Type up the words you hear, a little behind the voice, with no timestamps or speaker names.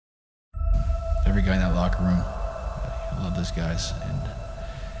every guy in that locker room. I love those guys, and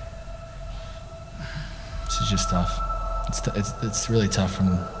this is just tough. It's really tough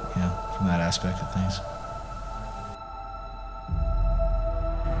from that aspect of things.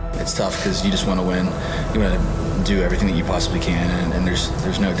 It's tough because you just want to win. You want to do everything that you possibly can, and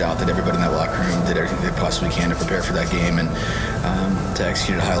there's no doubt that everybody in that locker room did everything they possibly can to prepare for that game and to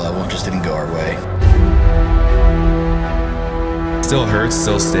execute at a high level. It just didn't go our way. Still hurts,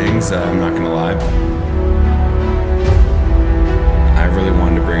 still stings, I'm not going to lie. I really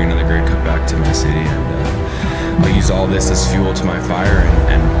wanted to bring another Grey Cup back to my city, and I'll use all this as fuel to my fire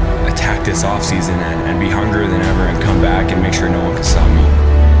and attack this offseason and be hungrier than ever and come back and make sure no one can stop me.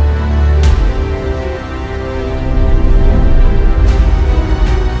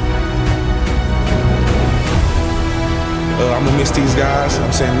 I'm gonna miss these guys.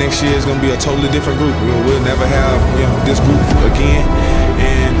 I'm saying next year is gonna be a totally different group. We'll never have this group again.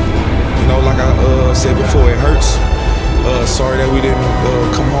 And like I said before, it hurts. Sorry that we didn't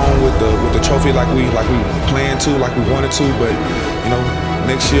come home with the trophy like we planned to, like we wanted to. But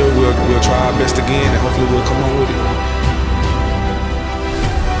next year we'll try our best again, and hopefully we'll come home with it.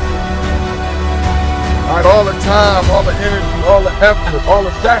 All right, all the time, all the energy, all the effort, all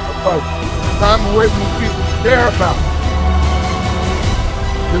the sacrifice, time away from the people you care about.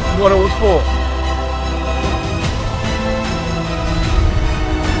 This is what it was for.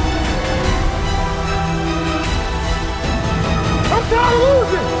 I'm tired of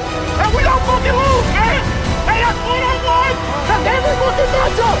losing, and we don't fucking lose, man. Hey, that's one-on-one. That's every fucking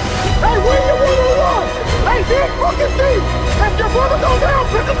matchup. Hey, win your one-on-one. Hey, big fucking team. If your brother goes down,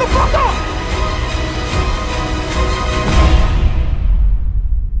 pick him the fuck up.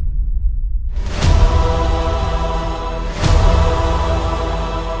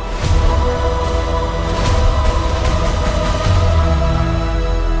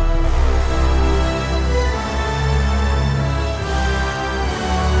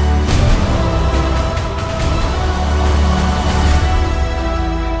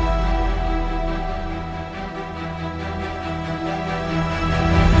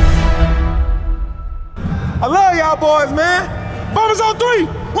 I love y'all boys, man. Bombers on 3.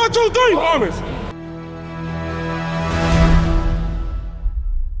 1, 2, 3. Bombers.